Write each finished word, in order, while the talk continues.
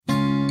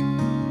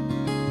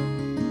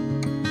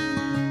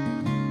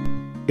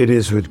It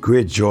is with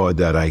great joy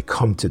that I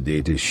come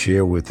today to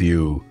share with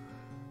you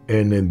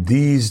in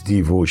these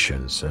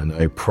devotions. And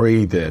I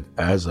pray that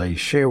as I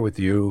share with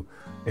you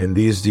in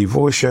these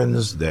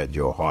devotions, that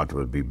your heart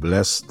will be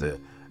blessed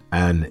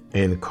and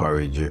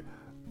encouraged.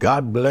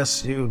 God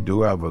bless you.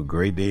 Do have a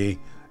great day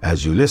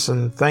as you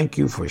listen. Thank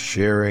you for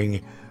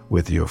sharing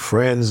with your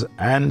friends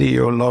and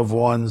your loved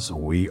ones.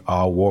 We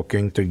are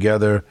working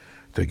together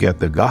to get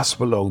the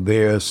gospel out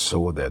there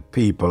so that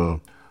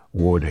people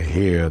would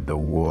hear the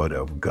word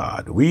of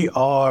God. We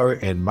are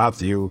in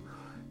Matthew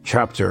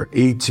chapter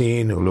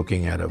 18,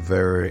 looking at a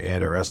very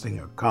interesting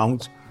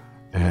account,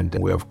 and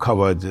we have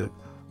covered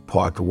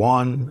part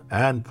 1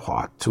 and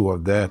part 2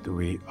 of that.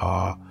 We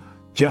are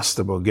just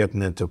about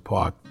getting into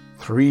part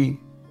 3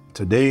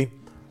 today.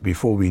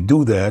 Before we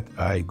do that,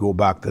 I go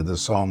back to the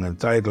song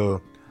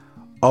entitled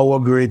Our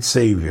Great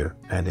Savior,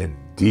 and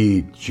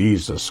indeed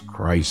Jesus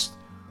Christ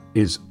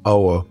is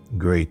our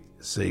great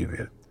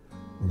Savior.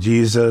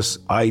 Jesus,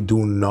 I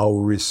do now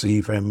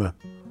receive him.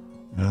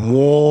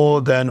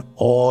 More than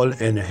all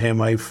in him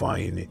I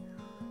find.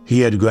 He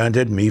had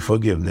granted me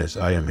forgiveness.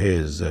 I am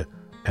his,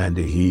 and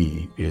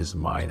he is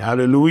mine.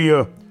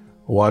 Hallelujah.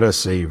 What a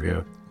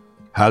Savior.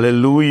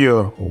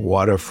 Hallelujah.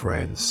 What a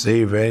friend.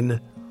 Saving,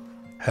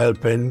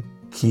 helping,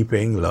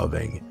 keeping,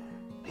 loving.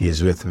 He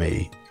is with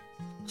me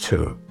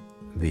to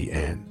the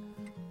end.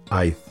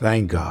 I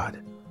thank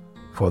God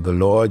for the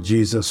Lord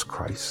Jesus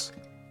Christ,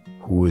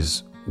 who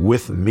is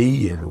with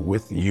me and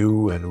with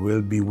you and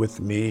will be with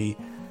me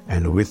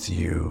and with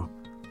you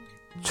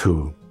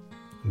to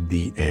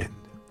the end.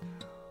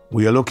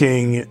 We are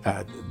looking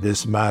at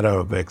this matter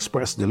of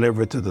express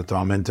delivery to the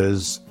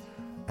tormentors,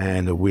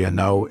 and we are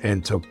now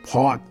into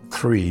part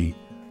 3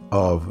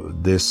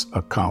 of this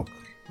account.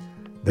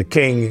 The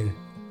king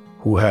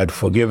who had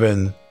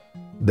forgiven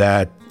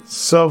that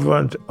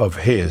servant of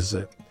his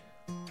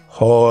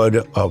heard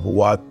of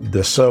what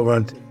the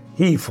servant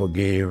he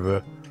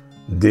forgave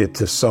did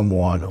to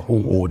someone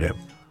who owed him.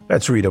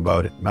 Let's read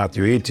about it.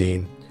 Matthew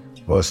 18,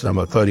 verse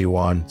number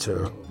 31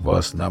 to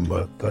verse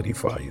number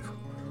 35.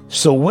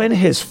 So when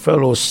his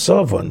fellow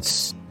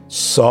servants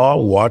saw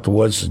what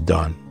was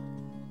done,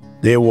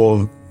 they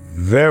were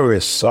very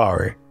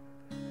sorry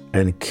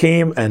and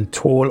came and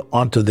told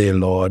unto their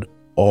Lord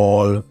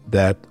all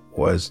that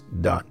was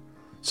done.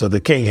 So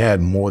the king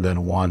had more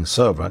than one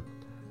servant,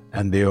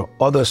 and there were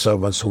other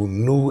servants who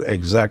knew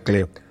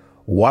exactly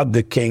what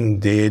the king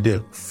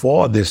did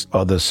for this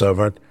other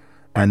servant,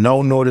 and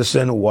now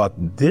noticing what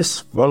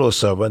this fellow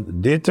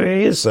servant did to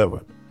his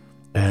servant.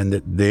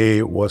 And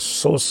they were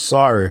so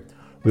sorry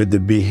with the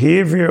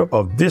behavior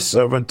of this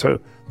servant to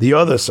the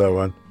other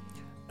servant,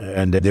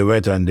 and they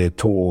went and they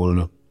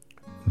told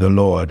the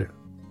Lord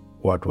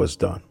what was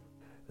done.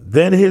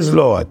 Then his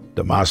Lord,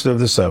 the master of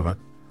the servant,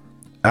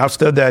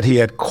 after that he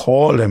had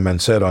called him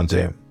and said unto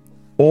him,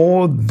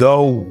 O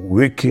thou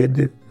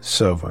wicked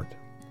servant,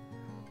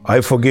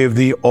 I forgive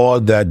thee all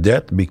that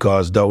debt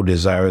because thou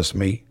desirest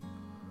me.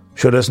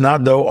 Shouldest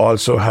not thou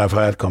also have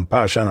had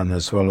compassion on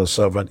his fellow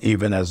servant,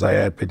 even as I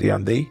had pity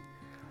on thee?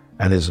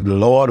 And his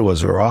Lord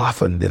was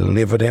wroth and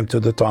delivered him to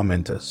the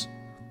tormentors.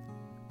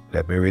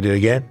 Let me read it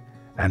again.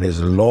 And his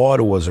Lord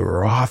was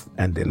wroth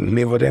and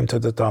delivered him to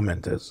the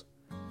tormentors.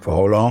 For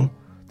how long?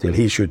 Till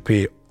he should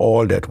pay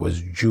all that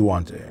was due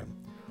unto him.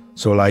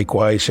 So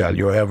likewise shall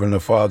your heavenly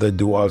Father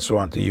do also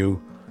unto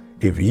you,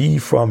 if ye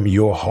from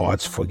your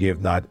hearts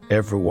forgive not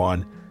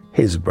everyone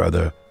his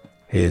brother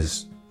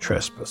his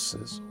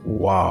trespasses.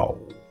 Wow.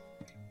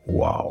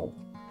 Wow.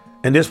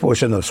 In this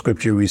portion of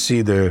scripture, we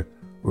see the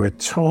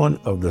return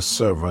of the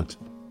servant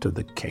to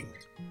the king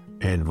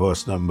in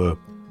verse number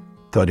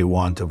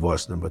 31 to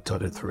verse number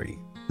 33.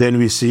 Then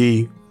we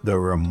see the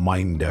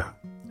reminder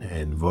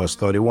in verse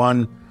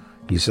 31.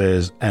 He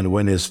says, And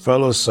when his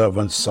fellow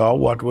servants saw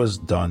what was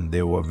done,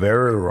 they were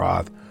very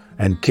wroth,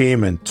 and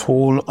came and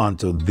told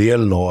unto their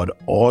Lord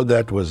all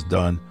that was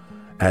done.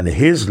 And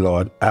his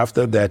Lord,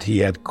 after that he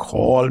had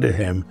called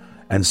him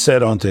and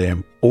said unto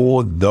him,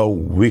 O thou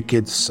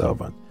wicked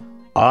servant,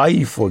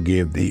 I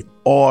forgive thee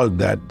all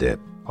that debt.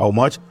 How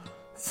much?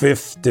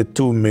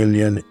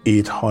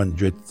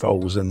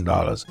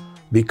 $52,800,000.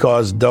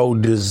 Because thou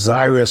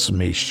desirest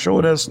me,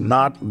 shouldest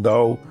not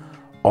thou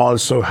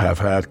also have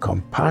had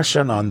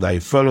compassion on thy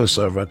fellow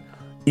servant,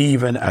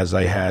 even as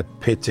I had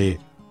pity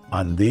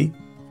on thee?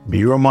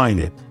 Be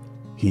reminded,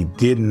 he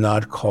did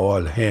not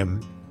call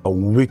him a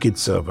wicked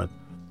servant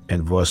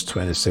in verse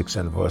 26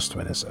 and verse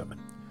 27.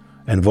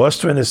 In verse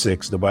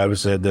 26, the Bible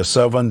said, The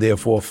servant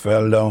therefore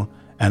fell down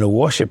and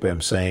worshipped him,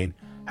 saying,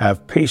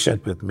 Have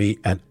patience with me,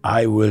 and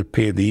I will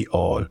pay thee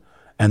all.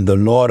 And the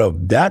Lord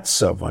of that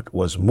servant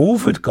was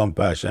moved with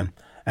compassion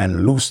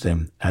and loosed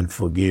him and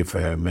forgave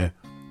him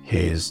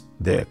his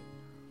debt.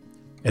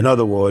 In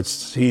other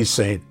words, he's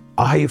saying,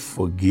 I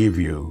forgive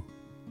you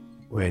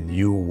when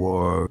you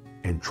were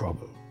in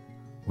trouble.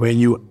 When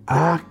you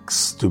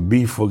ask to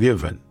be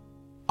forgiven,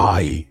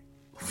 I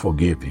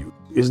forgive you.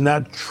 Isn't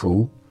that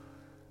true?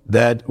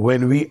 That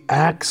when we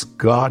ask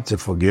God to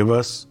forgive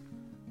us,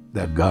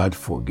 that God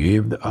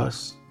forgave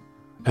us?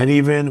 And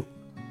even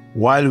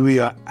while we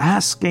are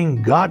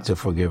asking God to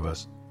forgive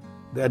us,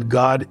 that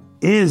God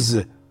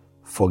is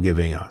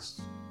forgiving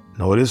us.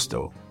 Notice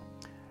though,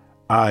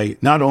 I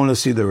not only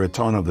see the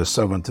return of the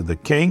servant to the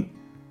king,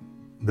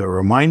 the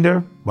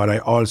reminder, but I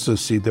also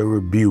see the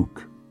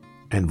rebuke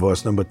in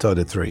verse number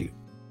 33.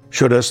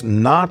 Shouldest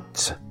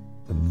not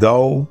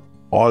thou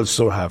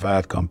also have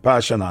had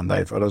compassion on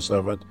thy fellow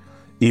servant,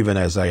 even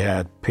as I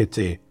had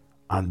pity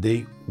on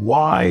thee?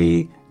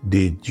 Why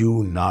did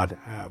you not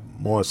have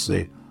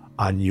mercy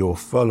on your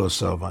fellow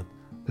servant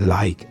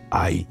like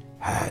I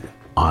had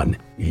on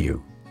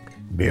you?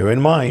 Bear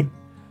in mind,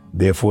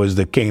 therefore is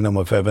the kingdom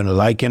of heaven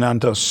likened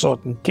unto a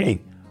certain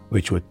king,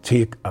 which would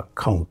take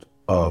account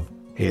of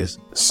his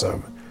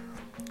servant.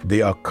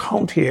 The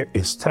account here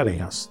is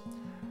telling us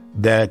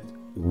that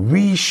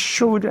we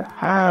should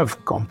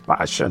have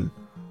compassion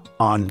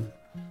on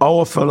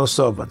our fellow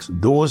servants,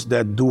 those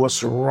that do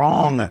us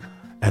wrong,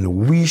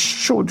 and we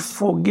should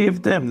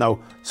forgive them. Now,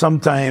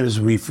 sometimes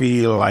we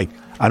feel like,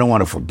 I don't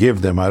want to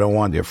forgive them. I don't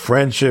want their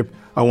friendship.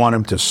 I want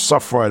them to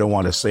suffer. I don't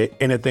want to say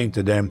anything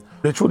to them.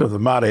 The truth of the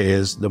matter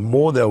is, the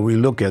more that we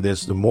look at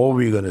this, the more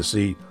we're going to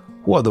see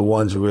who are the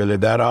ones really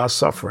that are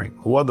suffering.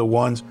 Who are the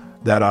ones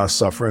that are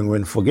suffering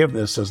when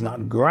forgiveness is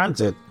not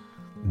granted?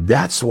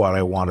 That's what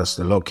I want us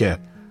to look at,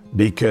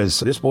 because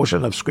this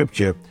portion of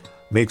scripture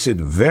makes it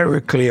very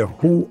clear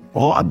who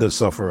are the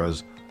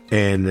sufferers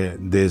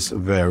in this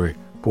very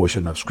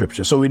portion of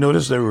scripture. So we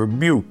notice the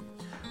rebuke,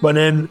 but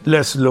then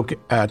let's look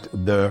at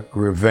the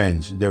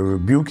revenge. The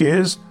rebuke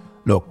is,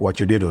 look, what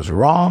you did was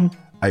wrong.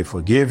 I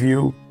forgive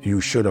you. You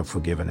should have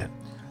forgiven it.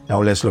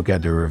 Now let's look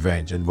at the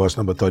revenge. In verse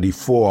number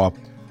 34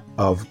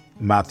 of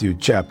Matthew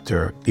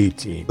chapter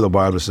 18, the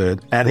Bible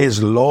said, and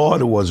his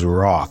Lord was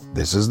wroth,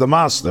 this is the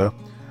master,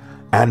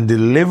 and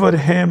delivered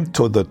him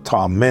to the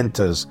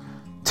tormentors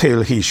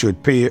till he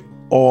should pay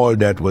all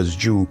that was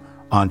due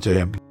unto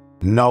him.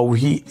 Now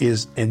he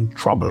is in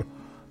trouble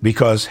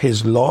because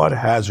his Lord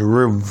has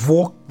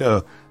revoked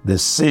the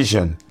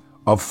decision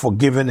of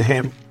forgiving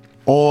him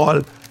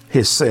all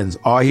his sins,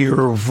 or he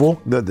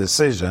revoked the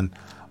decision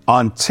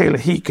until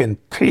he can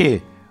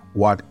pay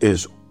what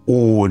is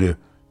owed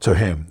to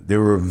him. The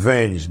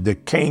revenge, the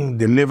king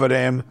delivered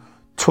him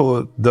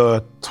to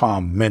the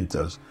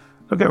tormentors.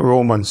 Look at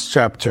Romans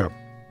chapter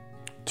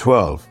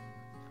 12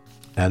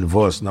 and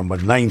verse number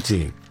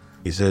 19.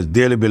 He says,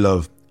 dearly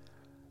beloved,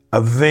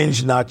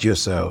 avenge not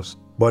yourselves,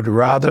 but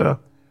rather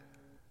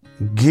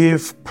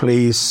give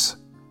place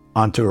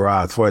unto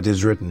wrath, for it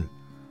is written,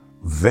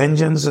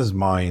 vengeance is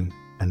mine,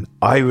 and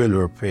I will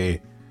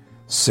repay,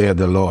 saith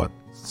the Lord.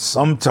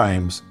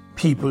 Sometimes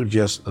people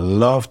just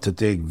love to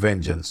take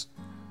vengeance.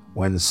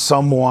 When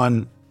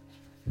someone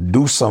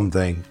do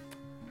something,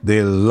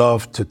 they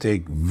love to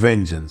take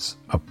vengeance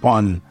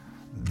upon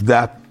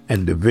that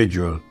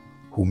individual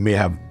who may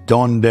have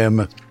done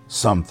them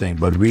something.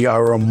 But we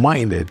are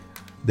reminded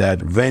that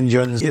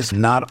vengeance is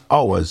not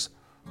ours.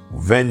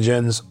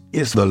 Vengeance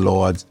is the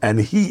Lord's, and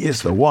he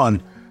is the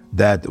one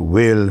that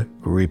will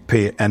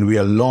repay. And we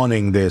are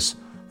learning this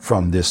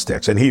from this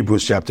text. In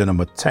Hebrews chapter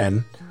number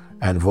 10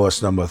 and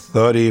verse number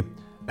 30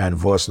 and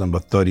verse number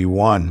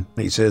 31,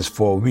 he says,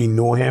 for we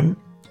know him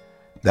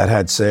that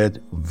had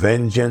said,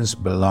 vengeance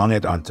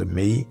belongeth unto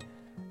me,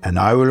 and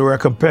I will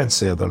recompense,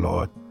 saith the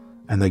Lord.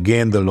 And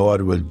again the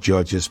Lord will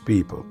judge his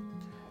people.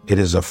 It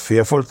is a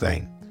fearful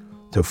thing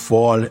to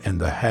fall in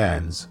the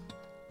hands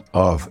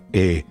of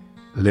a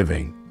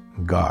living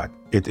God.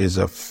 It is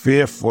a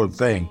fearful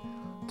thing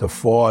to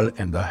fall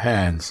in the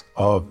hands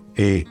of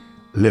a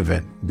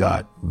living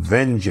God.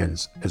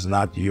 Vengeance is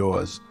not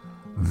yours.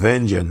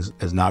 Vengeance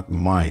is not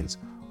mine.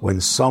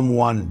 When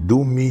someone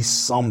do me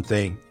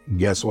something,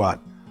 guess what?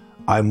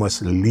 I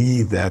must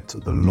leave that to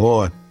the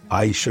Lord.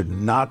 I should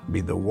not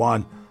be the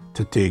one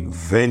to take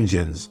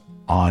vengeance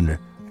on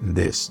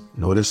this.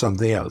 Notice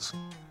something else.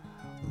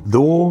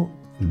 Though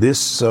this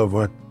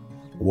servant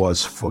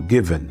was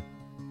forgiven,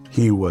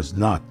 he was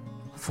not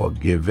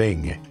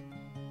forgiving.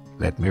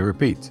 Let me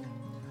repeat.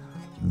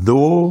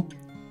 Though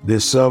the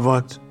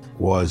servant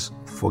was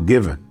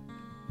forgiven,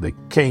 the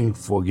king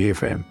forgave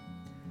him,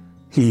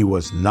 he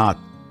was not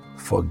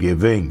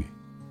forgiving.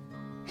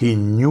 He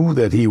knew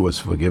that he was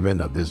forgiven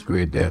of this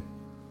great debt.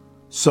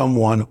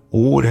 Someone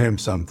owed him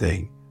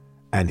something,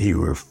 and he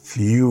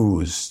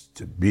refused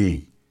to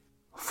be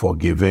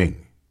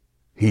forgiving.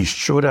 He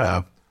should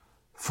have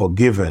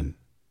forgiven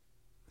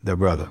the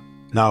brother.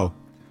 Now,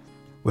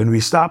 when we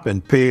stop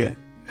and pay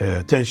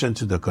attention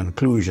to the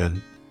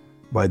conclusion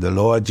by the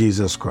Lord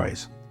Jesus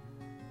Christ,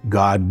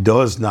 God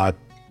does not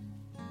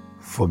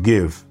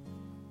forgive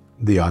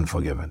the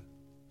unforgiven.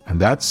 And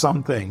that's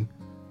something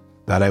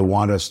that I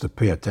want us to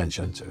pay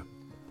attention to.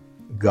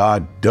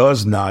 God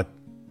does not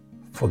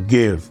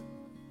forgive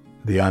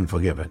the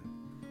unforgiven.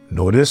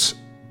 Notice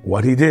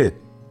what he did.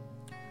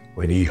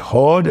 When he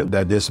heard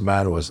that this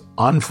man was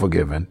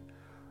unforgiven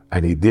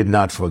and he did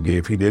not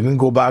forgive, he didn't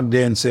go back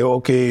there and say,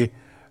 okay,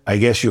 I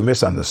guess you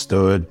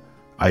misunderstood,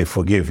 I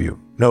forgive you.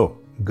 No,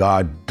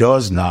 God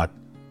does not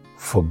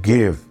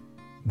forgive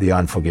the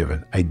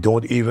unforgiven. I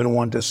don't even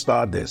want to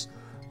start this.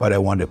 but I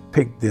want to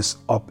pick this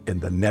up in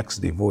the next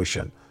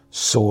devotion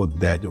so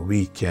that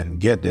we can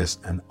get this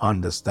and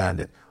understand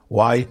it.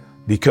 Why?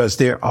 Because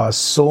there are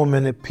so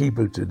many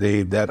people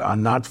today that are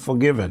not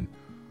forgiven.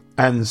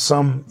 And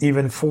some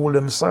even fool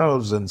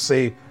themselves and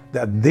say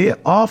that they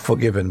are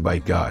forgiven by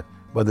God.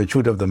 But the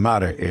truth of the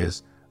matter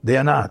is they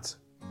are not.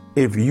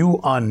 If you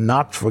are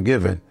not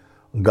forgiven,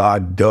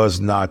 God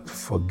does not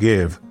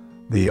forgive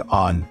the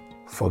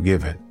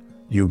unforgiven.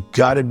 You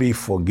got to be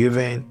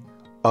forgiving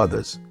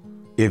others.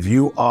 If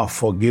you are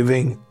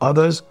forgiving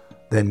others,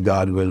 then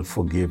God will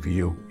forgive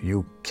you.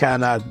 You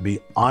cannot be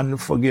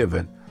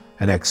unforgiven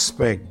and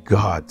expect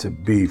God to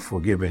be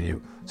forgiving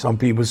you. Some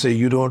people say,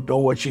 you don't know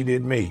what she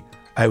did me.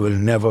 I will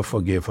never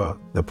forgive her.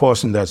 The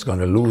person that's going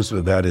to lose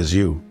with that is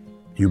you.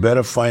 You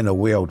better find a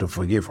way out to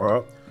forgive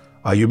her,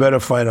 or you better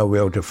find a way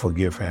out to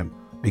forgive him,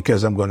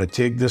 because I'm going to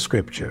take the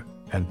scripture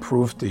and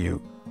prove to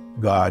you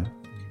God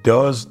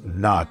does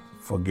not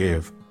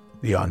forgive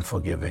the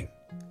unforgiving.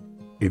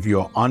 If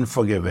you're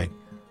unforgiving,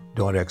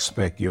 don't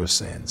expect your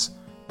sins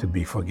to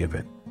be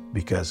forgiven,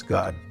 because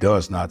God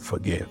does not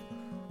forgive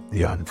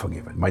the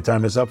unforgiven. My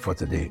time is up for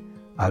today.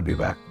 I'll be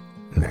back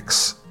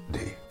next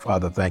day.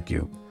 Father, thank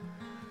you.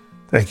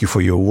 Thank you for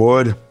your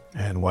word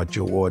and what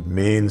your word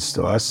means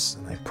to us.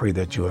 And I pray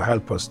that you will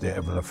help us, dear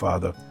Heavenly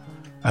Father,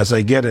 as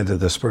I get into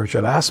the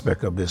spiritual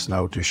aspect of this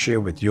now, to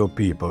share with your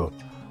people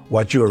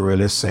what you're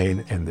really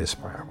saying in this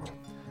parable.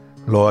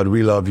 Lord,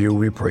 we love you.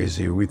 We praise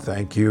you. We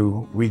thank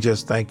you. We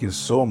just thank you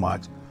so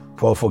much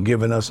for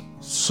forgiving us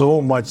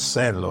so much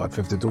sin, Lord.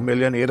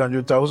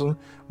 52,800,000.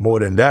 More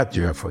than that,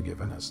 you have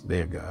forgiven us,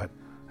 dear God.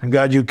 And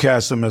God, you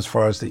cast them as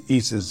far as the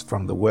east is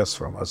from the west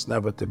from us,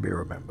 never to be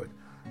remembered.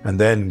 And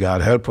then,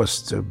 God, help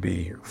us to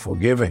be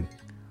forgiving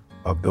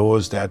of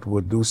those that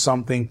would do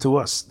something to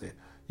us.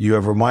 You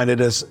have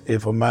reminded us,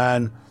 if a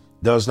man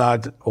does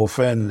not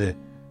offend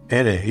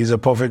any, he's a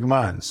perfect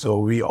man. So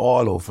we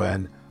all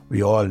offend.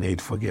 We all need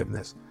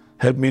forgiveness.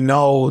 Help me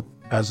now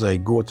as I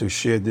go to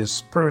share this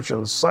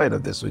spiritual side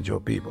of this with your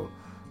people,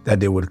 that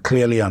they would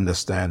clearly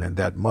understand, and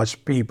that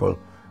much people,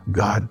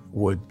 God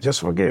would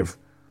just forgive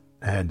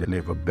and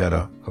live a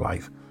better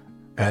life.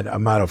 And a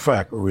matter of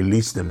fact,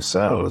 release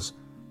themselves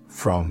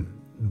from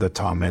the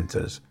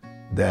tormentors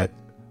that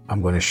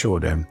I'm going to show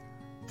them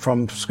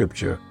from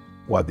Scripture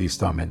what these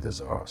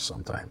tormentors are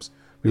sometimes.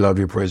 We love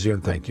you, praise you,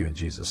 and thank you in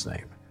Jesus'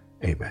 name.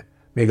 Amen.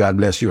 May God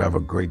bless you. Have a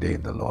great day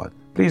in the Lord.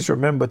 Please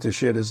remember to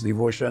share this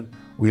devotion.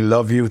 We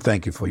love you.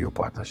 Thank you for your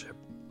partnership.